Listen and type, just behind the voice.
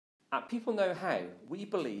At People Know How, we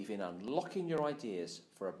believe in unlocking your ideas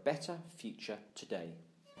for a better future today.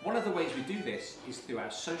 One of the ways we do this is through our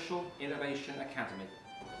Social Innovation Academy,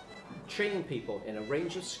 training people in a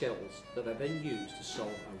range of skills that are then used to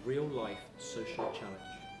solve a real-life social challenge.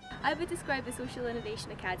 I would describe the Social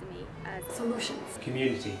Innovation Academy as solutions,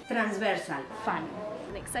 community, transversal, fun,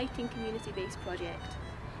 an exciting community-based project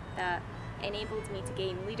that enabled me to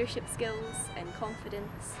gain leadership skills and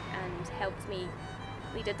confidence and helped me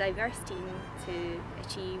lead a diverse team to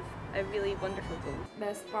achieve a really wonderful goal.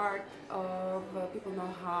 Best part of People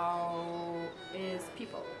Know How is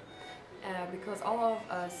people. Because all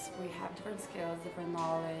of us, we have different skills, different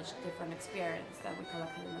knowledge, different experience that we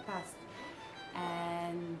collected in the past.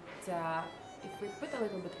 And if we put a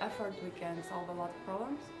little bit effort, we can solve a lot of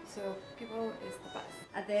problems. So people is the best.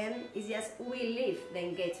 At the end, it's just we live the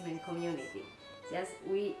engagement community.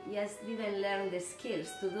 We just didn't learn the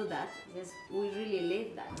skills to do that, just we really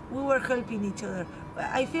live that. We were helping each other.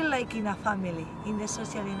 I feel like in a family, in the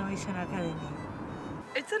Social Innovation Academy.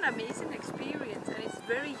 It's an amazing experience and it's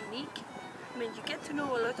very unique. I mean, you get to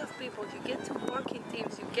know a lot of people, you get to work in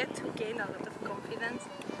teams, you get to gain a lot of confidence.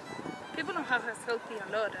 People Know How has helped me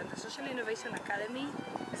a lot, and the Social Innovation Academy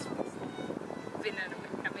has been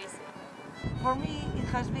amazing. For me, it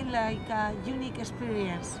has been like a unique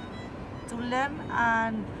experience to learn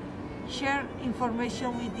and share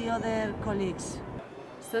information with the other colleagues.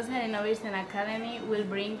 Social Innovation Academy will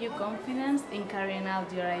bring you confidence in carrying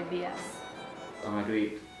out your ideas. I'm a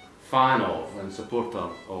great fan of and supporter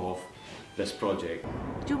of this project.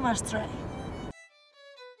 You must try.